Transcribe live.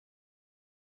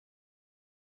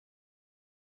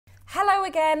Hello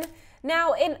again!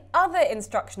 Now, in other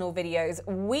instructional videos,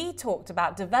 we talked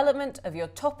about development of your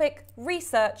topic,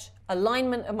 research,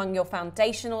 alignment among your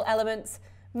foundational elements,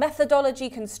 methodology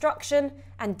construction,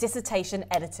 and dissertation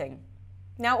editing.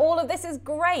 Now, all of this is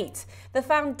great. The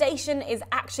foundation is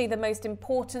actually the most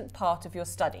important part of your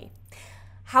study.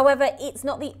 However, it's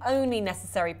not the only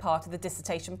necessary part of the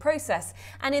dissertation process,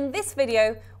 and in this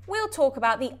video, we'll talk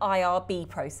about the IRB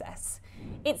process.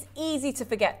 It's easy to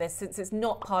forget this since it's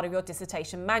not part of your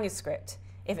dissertation manuscript.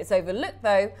 If it's overlooked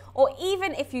though, or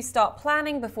even if you start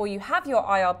planning before you have your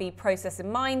IRB process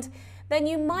in mind, then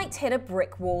you might hit a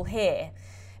brick wall here.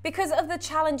 Because of the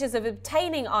challenges of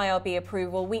obtaining IRB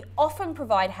approval, we often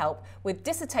provide help with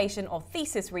dissertation or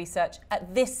thesis research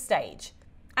at this stage.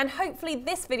 And hopefully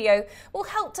this video will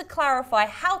help to clarify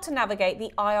how to navigate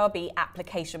the IRB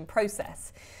application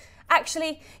process.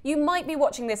 Actually, you might be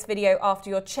watching this video after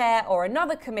your chair or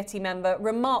another committee member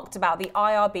remarked about the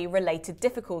IRB-related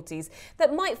difficulties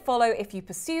that might follow if you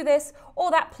pursue this or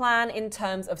that plan in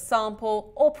terms of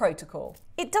sample or protocol.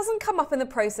 It doesn't come up in the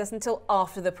process until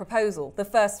after the proposal, the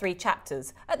first 3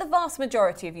 chapters, at the vast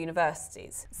majority of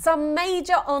universities. Some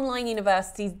major online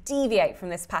universities deviate from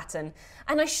this pattern,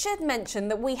 and I should mention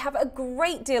that we have a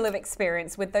great deal of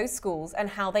experience with those schools and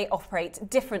how they operate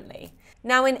differently.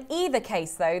 Now, in either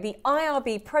case though, the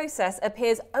IRB process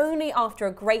appears only after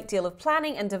a great deal of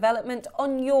planning and development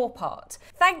on your part.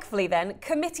 Thankfully then,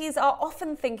 committees are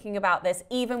often thinking about this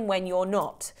even when you're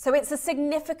not. So it's a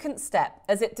significant step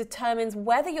as it determines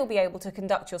whether you'll be able to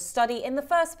conduct your study in the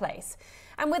first place.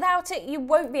 And without it, you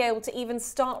won't be able to even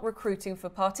start recruiting for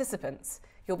participants.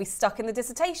 You'll be stuck in the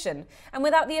dissertation and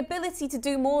without the ability to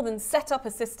do more than set up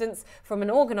assistance from an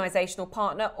organisational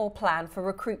partner or plan for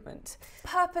recruitment. The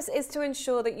purpose is to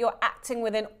ensure that you're acting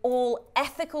within all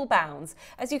ethical bounds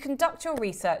as you conduct your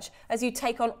research, as you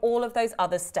take on all of those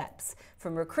other steps,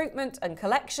 from recruitment and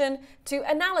collection to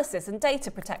analysis and data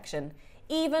protection,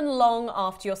 even long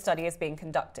after your study is being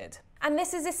conducted. And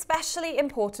this is especially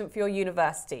important for your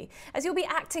university, as you'll be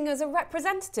acting as a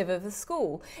representative of the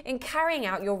school in carrying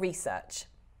out your research.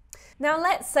 Now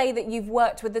let's say that you've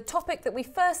worked with the topic that we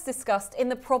first discussed in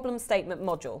the problem statement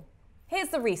module. Here's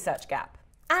the research gap.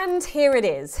 And here it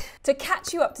is. To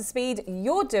catch you up to speed,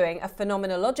 you're doing a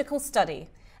phenomenological study.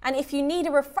 And if you need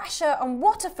a refresher on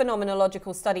what a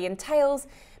phenomenological study entails,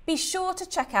 be sure to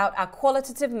check out our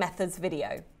qualitative methods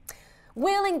video.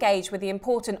 We'll engage with the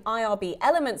important IRB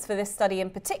elements for this study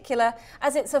in particular,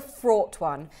 as it's a fraught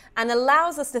one and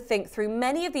allows us to think through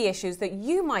many of the issues that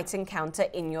you might encounter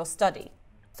in your study.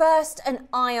 First, an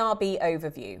IRB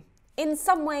overview. In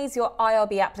some ways, your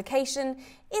IRB application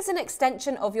is an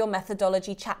extension of your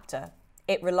methodology chapter.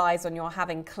 It relies on your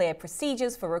having clear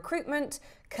procedures for recruitment,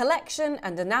 collection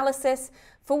and analysis,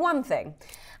 for one thing.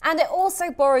 And it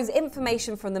also borrows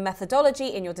information from the methodology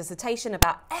in your dissertation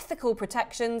about ethical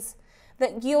protections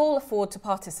that you'll afford to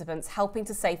participants, helping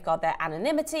to safeguard their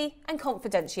anonymity and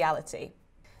confidentiality.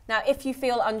 Now, if you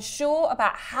feel unsure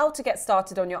about how to get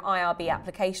started on your IRB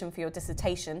application for your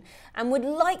dissertation and would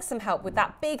like some help with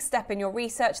that big step in your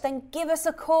research, then give us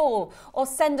a call or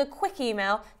send a quick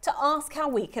email to ask how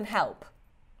we can help.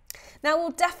 Now,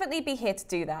 we'll definitely be here to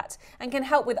do that and can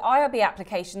help with IRB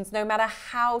applications no matter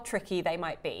how tricky they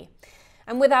might be.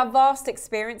 And with our vast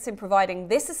experience in providing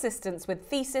this assistance with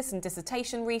thesis and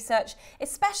dissertation research,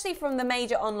 especially from the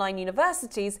major online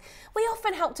universities, we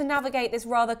often help to navigate this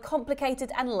rather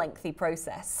complicated and lengthy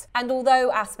process. And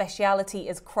although our speciality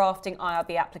is crafting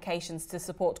IRB applications to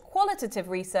support qualitative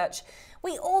research,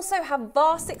 we also have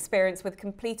vast experience with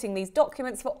completing these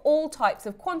documents for all types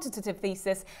of quantitative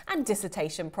thesis and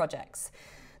dissertation projects.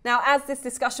 Now, as this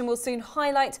discussion will soon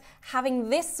highlight,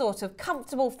 having this sort of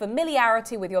comfortable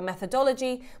familiarity with your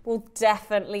methodology will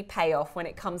definitely pay off when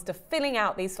it comes to filling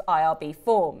out these IRB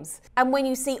forms. And when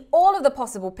you see all of the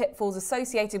possible pitfalls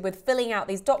associated with filling out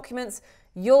these documents,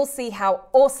 you'll see how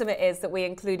awesome it is that we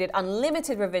included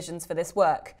unlimited revisions for this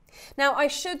work. Now, I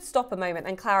should stop a moment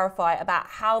and clarify about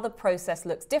how the process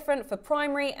looks different for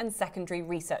primary and secondary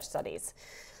research studies.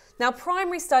 Now,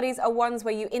 primary studies are ones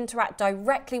where you interact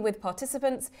directly with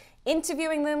participants,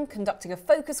 interviewing them, conducting a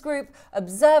focus group,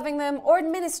 observing them, or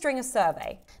administering a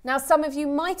survey. Now, some of you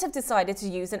might have decided to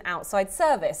use an outside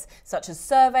service, such as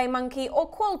SurveyMonkey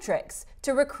or Qualtrics,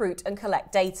 to recruit and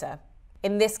collect data.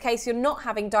 In this case, you're not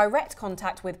having direct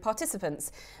contact with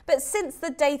participants, but since the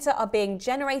data are being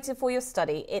generated for your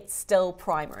study, it's still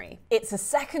primary. It's a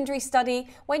secondary study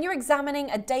when you're examining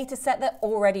a data set that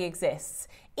already exists,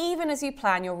 even as you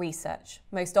plan your research.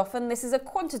 Most often, this is a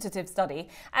quantitative study,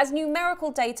 as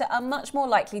numerical data are much more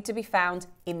likely to be found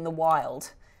in the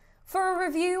wild. For a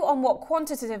review on what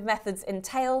quantitative methods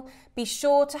entail, be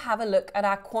sure to have a look at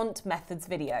our Quant Methods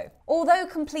video. Although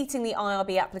completing the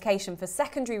IRB application for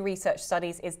secondary research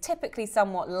studies is typically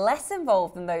somewhat less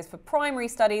involved than those for primary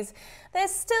studies,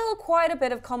 there's still quite a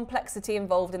bit of complexity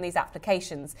involved in these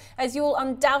applications, as you'll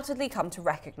undoubtedly come to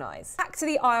recognise. Back to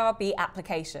the IRB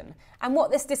application, and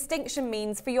what this distinction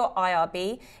means for your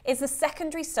IRB is the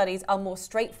secondary studies are more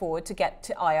straightforward to get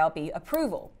to IRB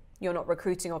approval. You're not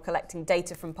recruiting or collecting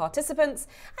data from participants,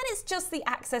 and it's just the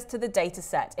access to the data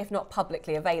set, if not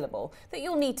publicly available, that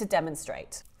you'll need to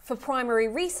demonstrate. For primary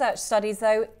research studies,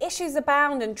 though, issues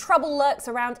abound and trouble lurks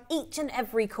around each and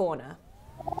every corner.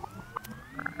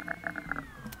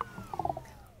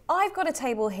 I've got a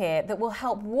table here that will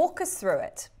help walk us through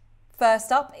it.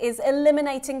 First up is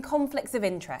eliminating conflicts of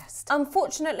interest.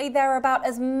 Unfortunately, there are about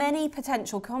as many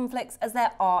potential conflicts as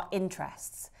there are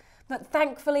interests. But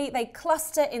thankfully, they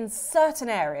cluster in certain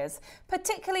areas,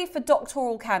 particularly for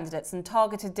doctoral candidates, and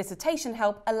targeted dissertation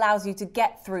help allows you to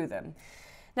get through them.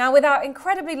 Now, without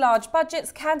incredibly large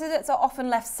budgets, candidates are often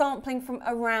left sampling from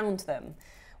around them.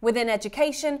 Within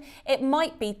education, it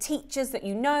might be teachers that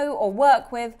you know or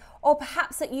work with, or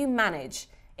perhaps that you manage.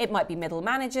 It might be middle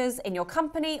managers in your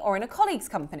company or in a colleague's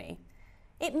company.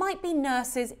 It might be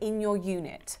nurses in your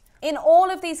unit. In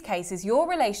all of these cases, your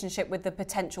relationship with the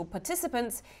potential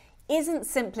participants isn't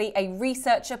simply a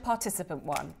researcher-participant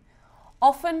one.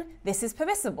 Often, this is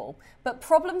permissible, but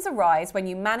problems arise when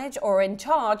you manage or are in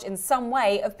charge in some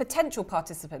way of potential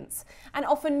participants, and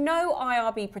often no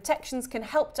IRB protections can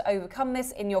help to overcome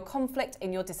this in your conflict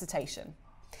in your dissertation.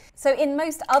 So in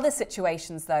most other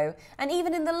situations though, and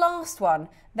even in the last one,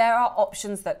 there are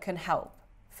options that can help.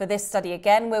 For this study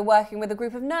again, we're working with a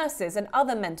group of nurses and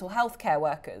other mental health care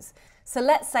workers. So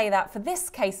let's say that for this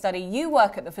case study, you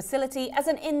work at the facility as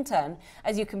an intern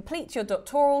as you complete your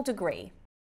doctoral degree.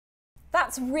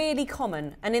 That's really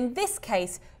common, and in this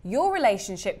case, your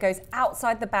relationship goes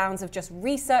outside the bounds of just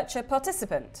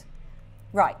researcher-participant.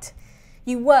 Right,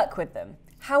 you work with them.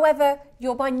 However,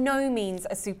 you're by no means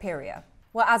a superior.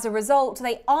 Well, as a result,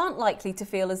 they aren't likely to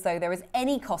feel as though there is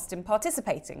any cost in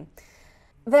participating.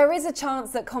 There is a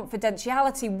chance that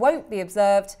confidentiality won't be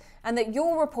observed and that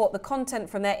you'll report the content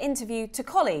from their interview to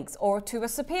colleagues or to a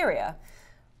superior.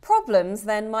 Problems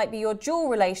then might be your dual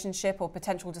relationship or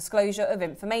potential disclosure of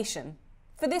information.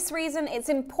 For this reason, it's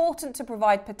important to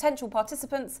provide potential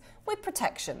participants with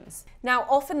protections. Now,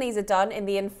 often these are done in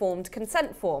the informed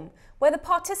consent form, where the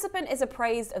participant is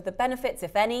appraised of the benefits,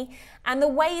 if any, and the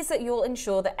ways that you'll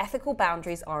ensure that ethical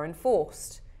boundaries are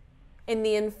enforced. In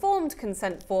the informed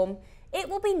consent form, it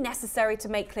will be necessary to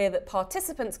make clear that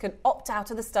participants can opt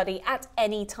out of the study at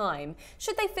any time,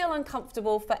 should they feel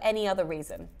uncomfortable for any other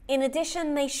reason. In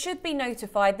addition, they should be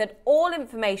notified that all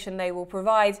information they will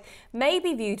provide may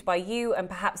be viewed by you and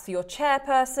perhaps your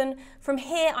chairperson, from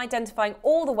here identifying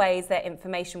all the ways their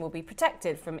information will be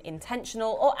protected from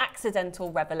intentional or accidental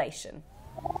revelation.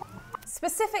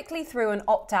 Specifically through an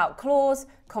opt-out clause,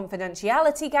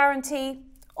 confidentiality guarantee,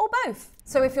 or both.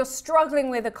 So if you're struggling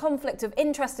with a conflict of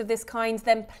interest of this kind,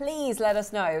 then please let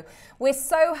us know. We're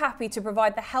so happy to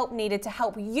provide the help needed to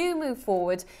help you move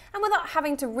forward and without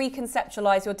having to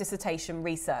reconceptualize your dissertation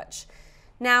research.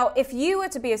 Now, if you were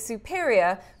to be a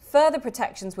superior, further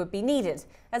protections would be needed,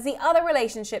 as the other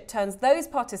relationship turns those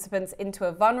participants into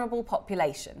a vulnerable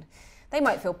population. They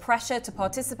might feel pressure to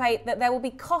participate, that there will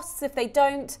be costs if they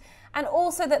don't, and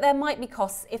also that there might be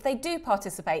costs if they do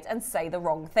participate and say the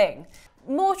wrong thing.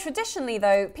 More traditionally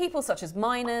though, people such as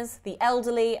minors, the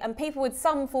elderly, and people with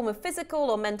some form of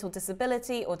physical or mental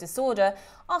disability or disorder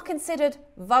are considered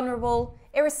vulnerable,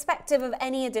 irrespective of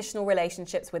any additional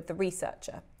relationships with the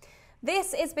researcher.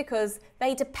 This is because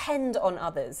they depend on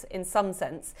others in some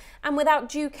sense, and without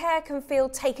due care can feel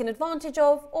taken advantage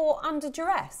of or under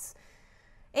duress.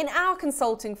 In our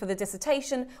consulting for the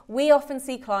dissertation, we often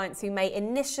see clients who may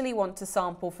initially want to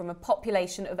sample from a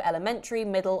population of elementary,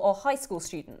 middle or high school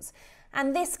students,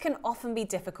 and this can often be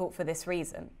difficult for this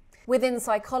reason. Within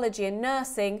psychology and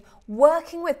nursing,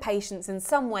 working with patients in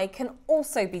some way can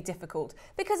also be difficult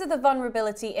because of the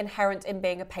vulnerability inherent in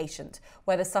being a patient,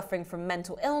 whether suffering from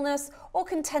mental illness or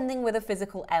contending with a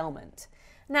physical ailment.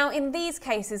 Now, in these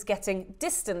cases, getting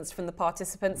distance from the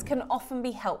participants can often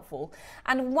be helpful,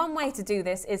 and one way to do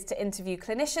this is to interview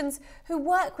clinicians who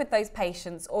work with those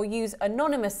patients or use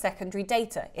anonymous secondary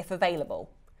data if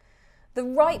available. The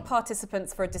right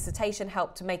participants for a dissertation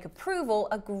help to make approval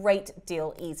a great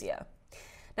deal easier.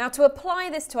 Now, to apply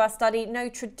this to our study, no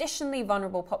traditionally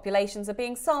vulnerable populations are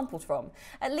being sampled from,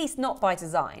 at least not by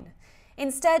design.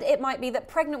 Instead, it might be that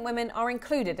pregnant women are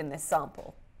included in this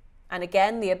sample. And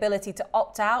again, the ability to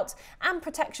opt out and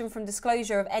protection from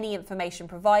disclosure of any information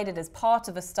provided as part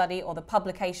of a study or the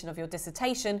publication of your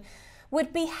dissertation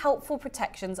would be helpful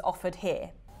protections offered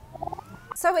here.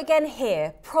 So again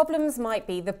here, problems might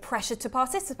be the pressure to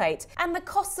participate and the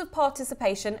costs of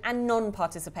participation and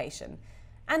non-participation.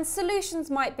 And solutions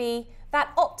might be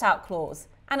that opt-out clause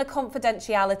and a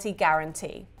confidentiality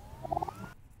guarantee.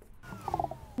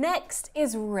 Next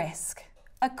is risk.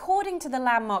 According to the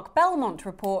landmark Belmont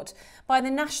report by the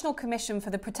National Commission for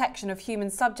the Protection of Human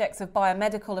Subjects of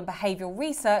Biomedical and Behavioural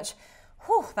Research,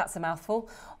 that's a mouthful,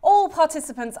 all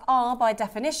participants are, by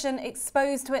definition,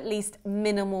 exposed to at least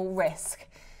minimal risk.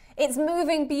 It's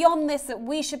moving beyond this that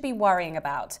we should be worrying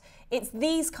about. It's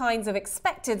these kinds of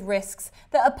expected risks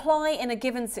that apply in a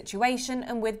given situation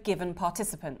and with given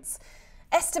participants.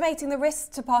 Estimating the risks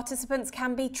to participants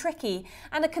can be tricky,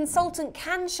 and a consultant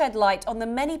can shed light on the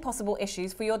many possible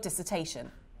issues for your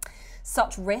dissertation.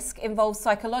 Such risk involves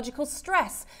psychological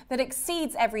stress that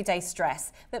exceeds everyday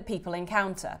stress that people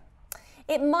encounter.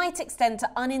 It might extend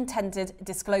to unintended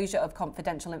disclosure of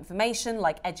confidential information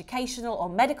like educational or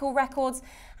medical records,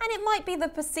 and it might be the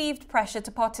perceived pressure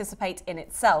to participate in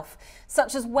itself,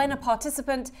 such as when a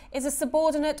participant is a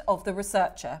subordinate of the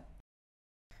researcher.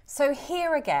 So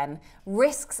here again,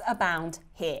 risks abound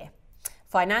here.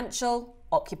 Financial,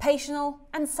 occupational,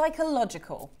 and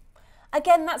psychological.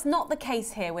 Again, that's not the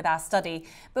case here with our study,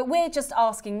 but we're just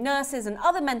asking nurses and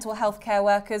other mental health care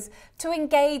workers to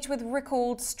engage with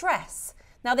recalled stress.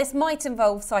 Now, this might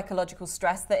involve psychological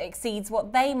stress that exceeds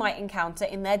what they might encounter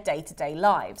in their day-to-day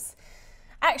lives.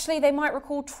 Actually, they might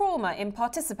recall trauma in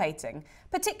participating,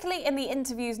 particularly in the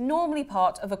interviews normally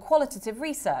part of a qualitative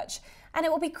research, and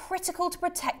it will be critical to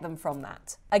protect them from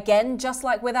that. Again, just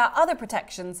like with our other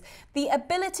protections, the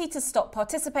ability to stop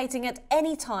participating at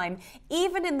any time,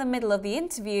 even in the middle of the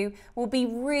interview, will be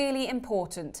really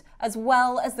important, as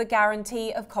well as the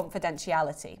guarantee of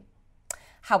confidentiality.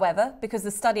 However, because the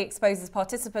study exposes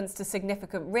participants to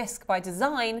significant risk by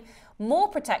design, more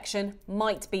protection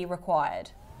might be required.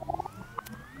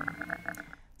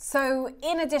 So,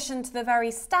 in addition to the very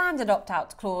standard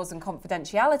opt-out clause and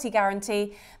confidentiality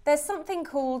guarantee, there's something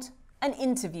called an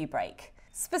interview break.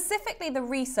 Specifically, the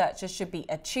researcher should be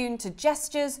attuned to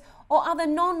gestures or other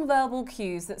non-verbal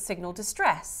cues that signal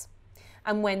distress.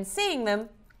 And when seeing them,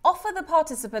 offer the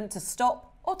participant to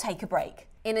stop or take a break.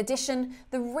 In addition,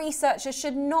 the researcher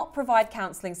should not provide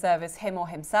counselling service him or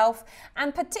himself,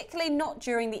 and particularly not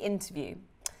during the interview.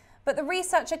 But the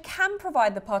researcher can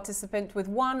provide the participant with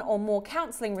one or more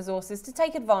counselling resources to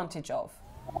take advantage of.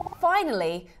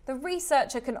 Finally, the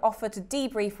researcher can offer to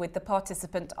debrief with the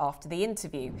participant after the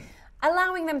interview,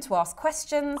 allowing them to ask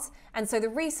questions, and so the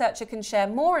researcher can share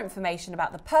more information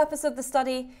about the purpose of the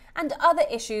study and other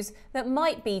issues that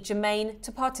might be germane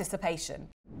to participation.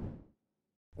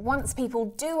 Once people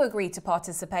do agree to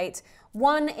participate,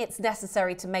 one, it's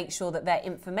necessary to make sure that their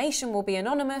information will be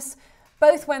anonymous,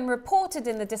 both when reported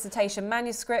in the dissertation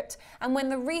manuscript and when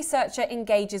the researcher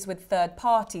engages with third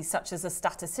parties such as a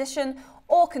statistician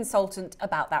or consultant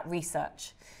about that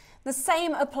research. The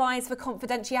same applies for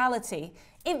confidentiality.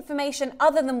 Information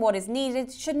other than what is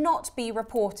needed should not be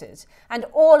reported, and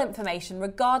all information,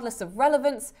 regardless of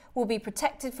relevance, will be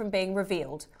protected from being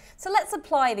revealed. So let's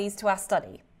apply these to our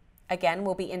study. Again,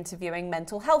 we'll be interviewing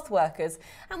mental health workers,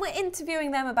 and we're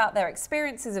interviewing them about their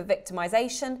experiences of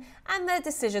victimisation and their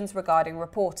decisions regarding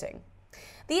reporting.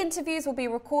 The interviews will be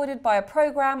recorded by a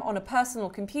program on a personal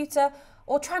computer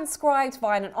or transcribed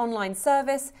via an online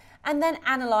service and then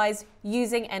analysed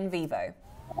using NVivo.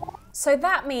 So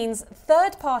that means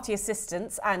third-party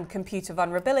assistance and computer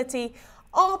vulnerability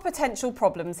are potential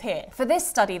problems here. For this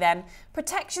study then,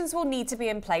 protections will need to be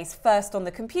in place first on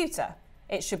the computer.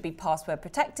 It should be password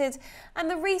protected, and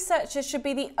the researcher should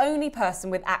be the only person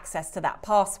with access to that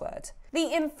password.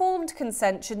 The informed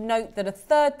consent should note that a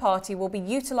third party will be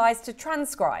utilised to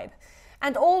transcribe,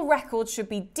 and all records should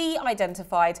be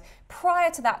de-identified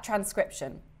prior to that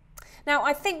transcription. Now,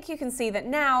 I think you can see that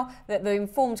now that the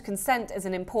informed consent is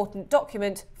an important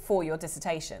document for your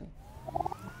dissertation.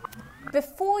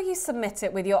 Before you submit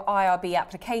it with your IRB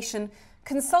application,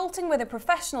 consulting with a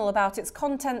professional about its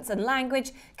contents and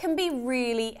language can be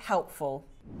really helpful.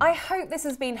 I hope this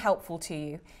has been helpful to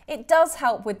you. It does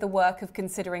help with the work of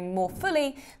considering more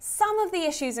fully some of the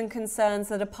issues and concerns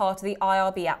that are part of the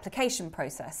IRB application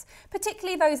process,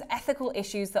 particularly those ethical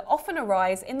issues that often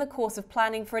arise in the course of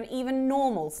planning for an even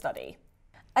normal study.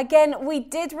 Again, we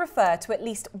did refer to at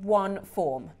least one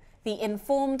form, the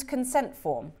informed consent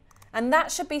form, and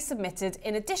that should be submitted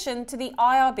in addition to the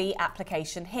IRB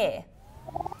application here.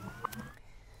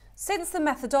 Since the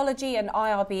methodology and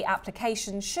IRB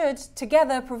application should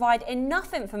together provide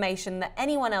enough information that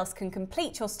anyone else can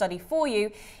complete your study for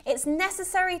you, it's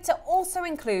necessary to also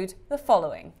include the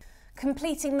following.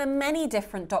 Completing the many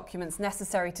different documents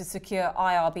necessary to secure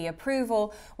IRB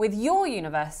approval with your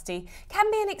university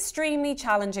can be an extremely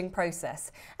challenging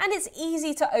process, and it's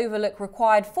easy to overlook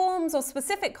required forms or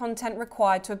specific content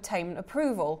required to obtain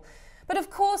approval. But of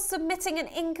course, submitting an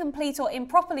incomplete or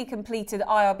improperly completed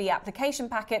IRB application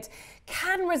packet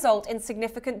can result in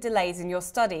significant delays in your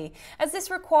study, as this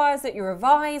requires that you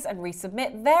revise and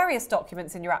resubmit various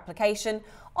documents in your application,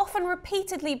 often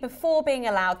repeatedly before being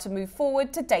allowed to move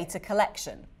forward to data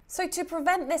collection. So to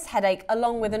prevent this headache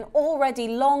along with an already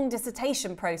long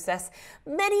dissertation process,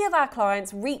 many of our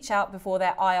clients reach out before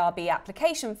their IRB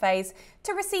application phase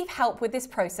to receive help with this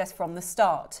process from the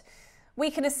start. We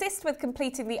can assist with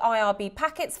completing the IRB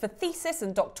packets for thesis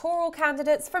and doctoral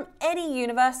candidates from any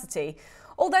university,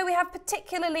 although we have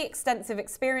particularly extensive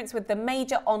experience with the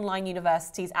major online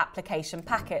universities' application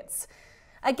packets.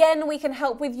 Again, we can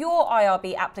help with your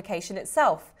IRB application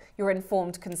itself, your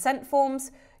informed consent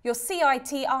forms, your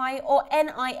CITI or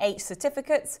NIH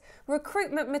certificates,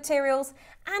 recruitment materials,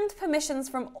 and permissions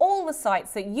from all the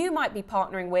sites that you might be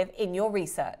partnering with in your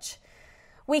research.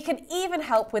 We can even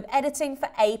help with editing for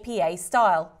APA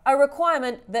style, a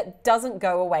requirement that doesn't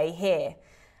go away here.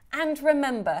 And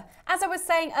remember, as I was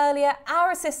saying earlier,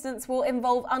 our assistance will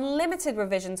involve unlimited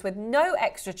revisions with no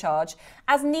extra charge,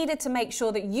 as needed to make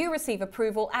sure that you receive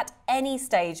approval at any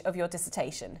stage of your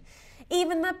dissertation.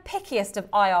 Even the pickiest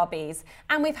of IRBs,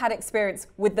 and we've had experience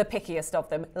with the pickiest of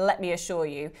them, let me assure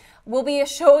you, will be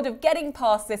assured of getting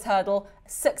past this hurdle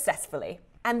successfully.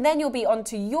 And then you'll be on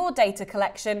to your data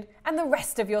collection and the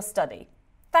rest of your study.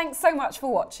 Thanks so much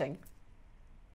for watching.